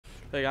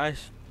Hey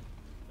guys,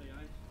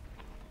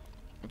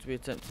 going to be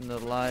attempting the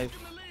live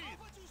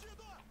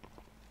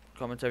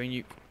commentary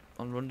Nuke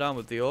on Rundown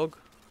with the org.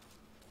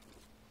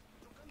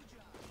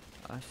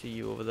 I see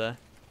you over there.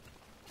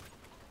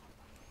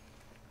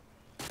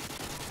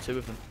 Two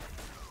of them.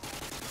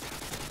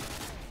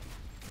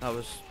 That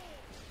was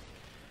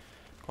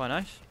quite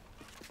nice.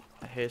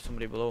 I hear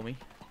somebody below me.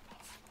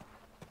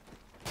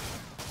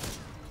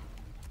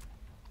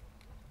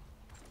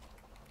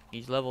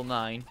 He's level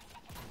 9,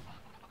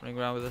 running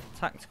around with a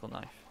tactical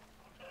knife.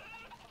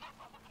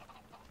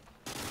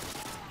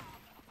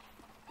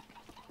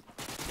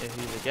 Here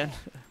he is again.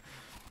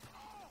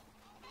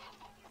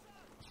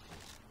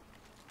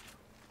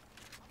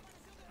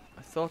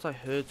 I thought I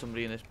heard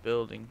somebody in this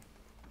building.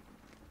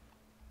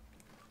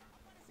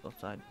 But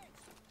it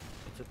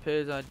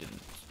appears I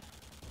didn't.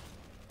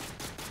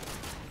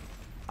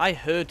 I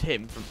heard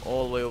him from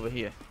all the way over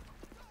here.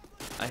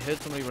 I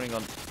heard somebody running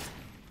on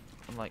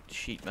like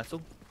sheet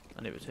metal,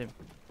 and it was him.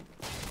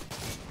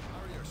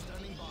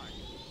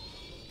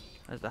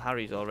 There's the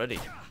Harrys already.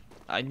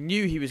 I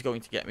knew he was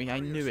going to get me. I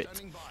knew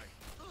it.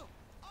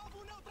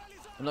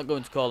 I'm not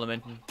going to call him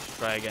in and just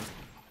try again.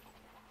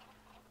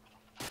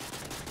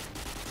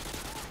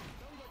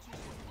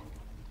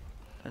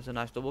 There's a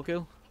nice double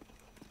kill.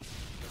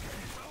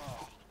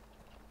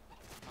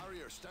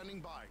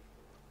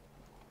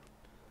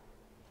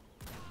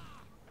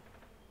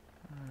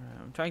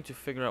 I'm trying to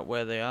figure out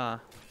where they are.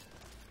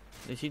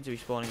 They seem to be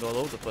spawning all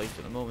over the place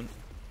at the moment.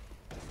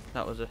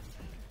 That was a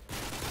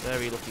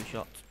very lucky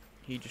shot.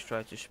 He just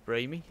tried to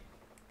spray me.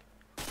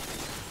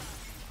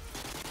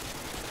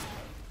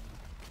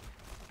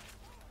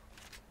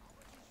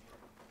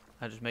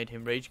 I just made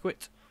him rage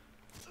quit.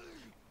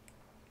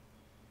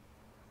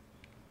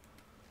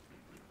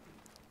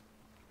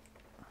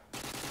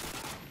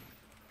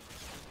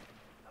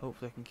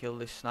 Hopefully I can kill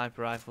this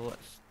sniper rifle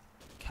that's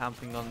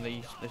camping on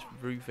this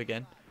roof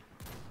again.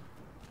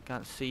 I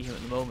can't see him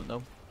at the moment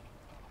though.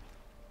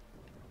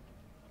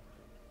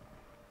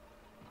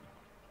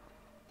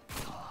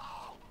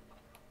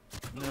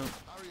 No.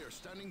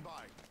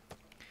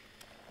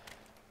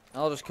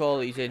 I'll just call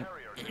these in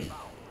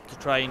to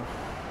try and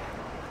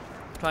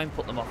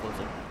put them off a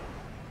little.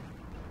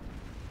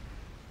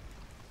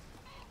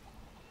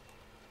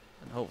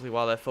 And hopefully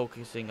while they're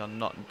focusing on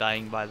not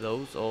dying by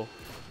those or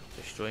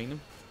destroying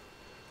them,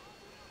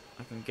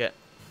 I can get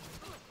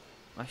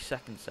my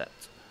second set.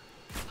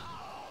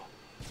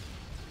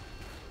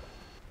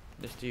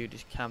 This dude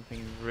is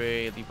camping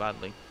really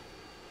badly.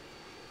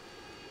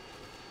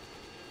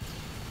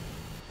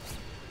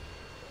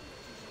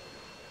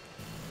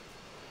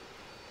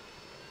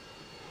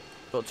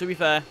 But to be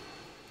fair,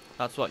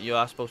 that's what you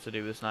are supposed to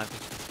do with snipers.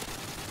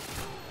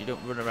 You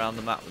don't run around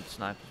the map with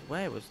snipers.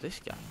 Where was this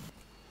guy?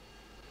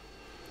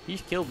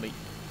 He's killed me.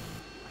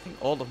 I think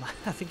all of my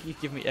I think he's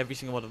given me every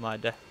single one of my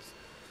deaths.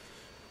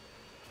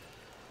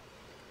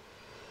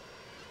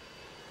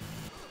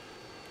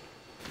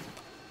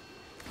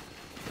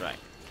 Right.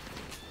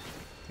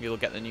 You'll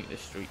get the nuke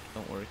this streak,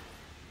 don't worry.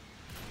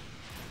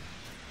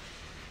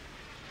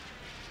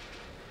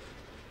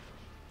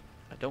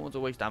 I don't want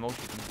to waste ammo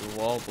shooting through the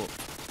wall, but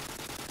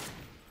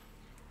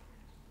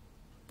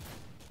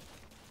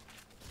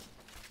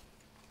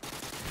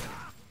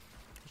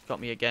he's got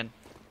me again.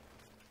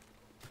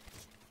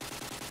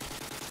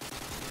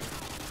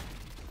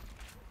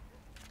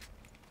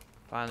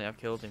 Finally, I've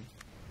killed him.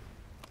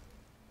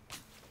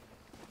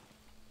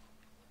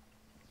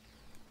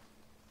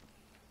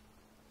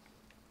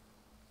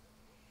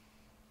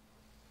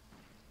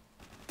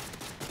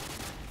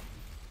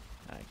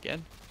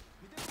 Again.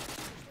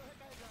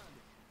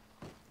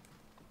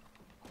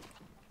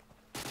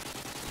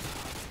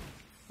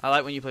 I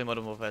like when you play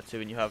Modern Warfare 2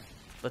 and you have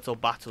little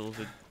battles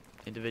with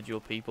individual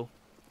people.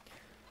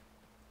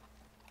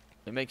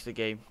 It makes the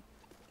game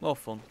more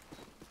fun.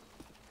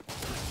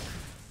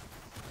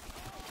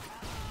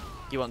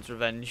 He wants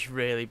revenge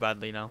really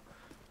badly now.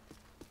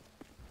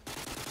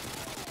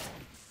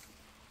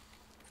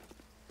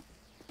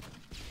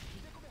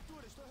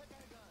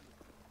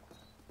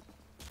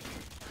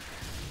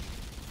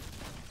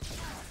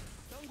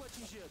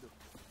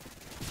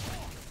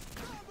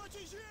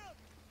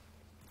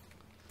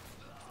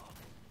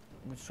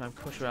 I'm going to try and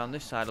push around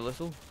this side a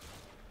little.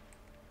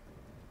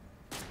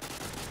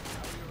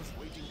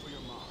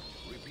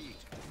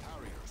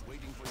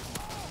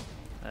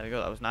 There we go,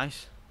 that was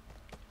nice.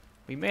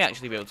 We may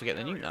actually be able to get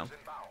the nuke now.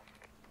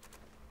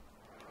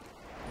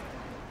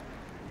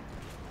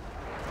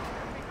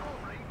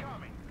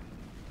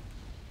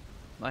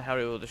 My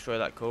Harry will destroy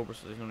that Cobra,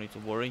 so there's no need to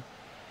worry.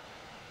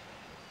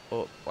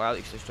 But while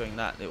it's destroying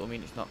that, it will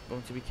mean it's not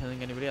going to be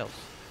killing anybody else.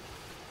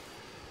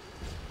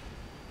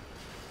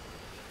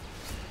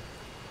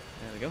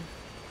 There we go.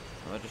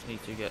 I just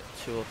need to get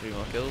 2 or 3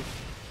 more kills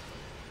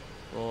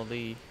for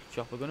the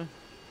chopper gunner.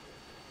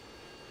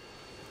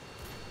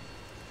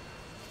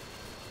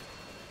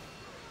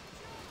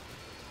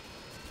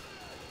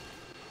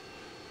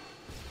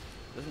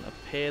 Doesn't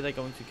appear they're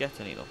going to get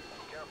any though.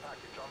 Care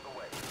package on the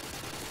way.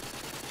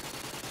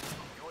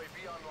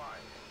 UAV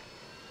online.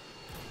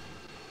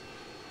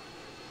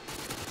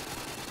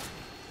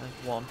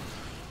 There's one.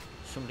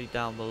 Somebody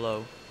down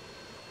below.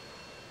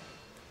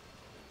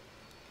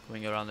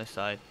 Coming around this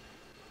side.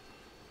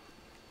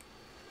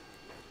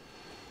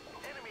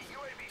 Enemy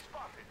UAV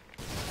spotted.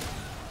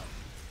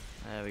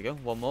 There we go.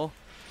 One more.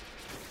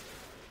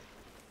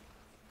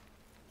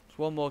 Just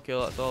one more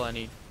kill. That's all I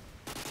need.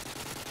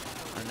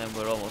 And then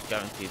we're almost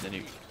guaranteed the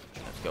nuke.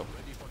 Let's go.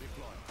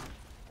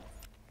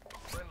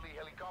 Friendly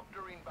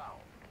helicopter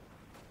inbound.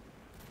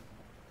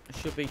 It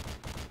should be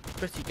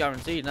pretty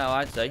guaranteed now,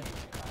 I'd say.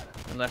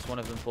 Unless one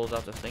of them pulls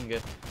out a stinger.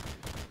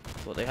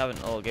 But they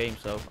haven't all game,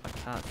 so I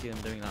can't see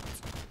them doing that.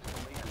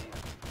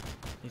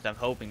 At least I'm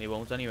hoping they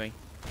won't anyway.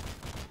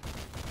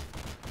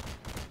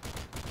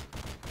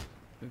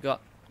 We've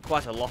got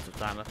quite a lot of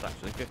time left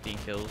actually, 15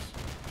 kills.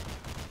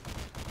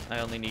 I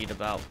only need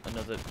about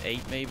another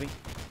 8 maybe.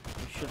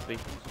 We should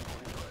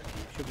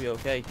be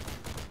okay.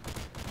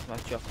 My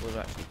chopper will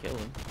actually kill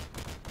them.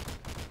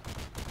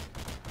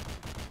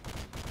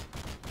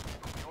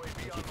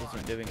 Which it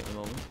isn't doing at the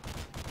moment.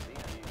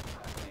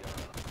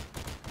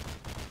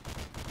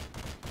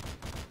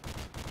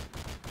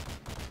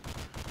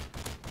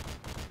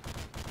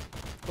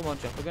 Come on,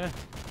 chopper, gonna.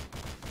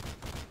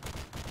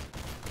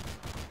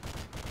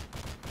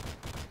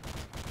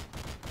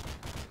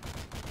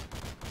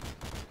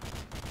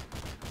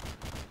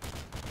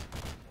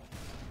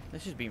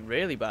 This has been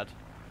really bad.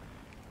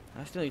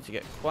 I still need to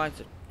get quite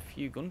a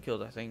few gun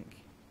kills, I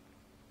think.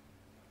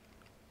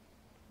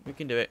 We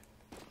can do it.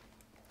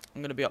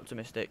 I'm gonna be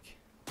optimistic.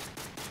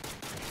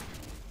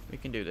 We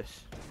can do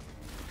this.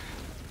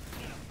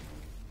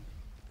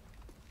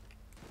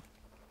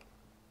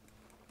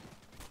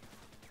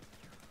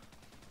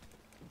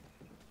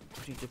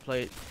 Just need to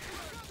play it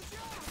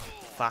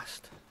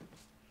fast.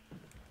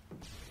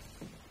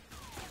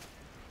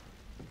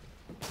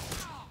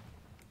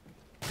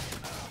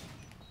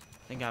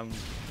 I think I'm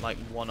like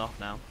one off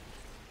now,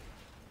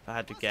 if I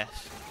had to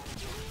guess.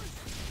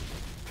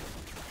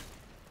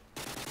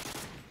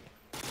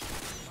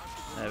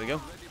 There we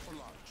go.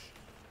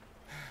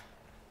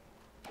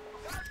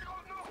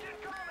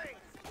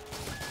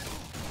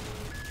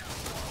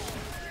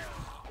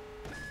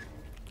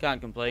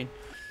 Can't complain.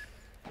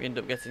 We end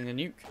up getting the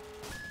nuke.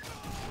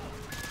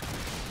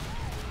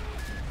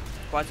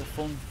 Quite a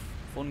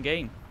fun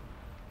game.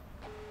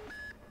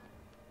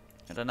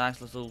 Had a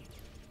nice little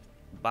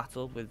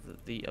battle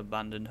with the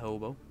abandoned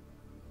hobo.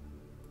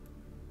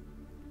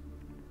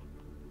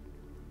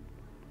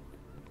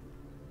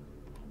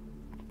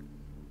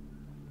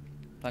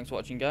 Thanks for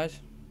watching,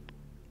 guys.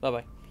 Bye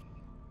bye.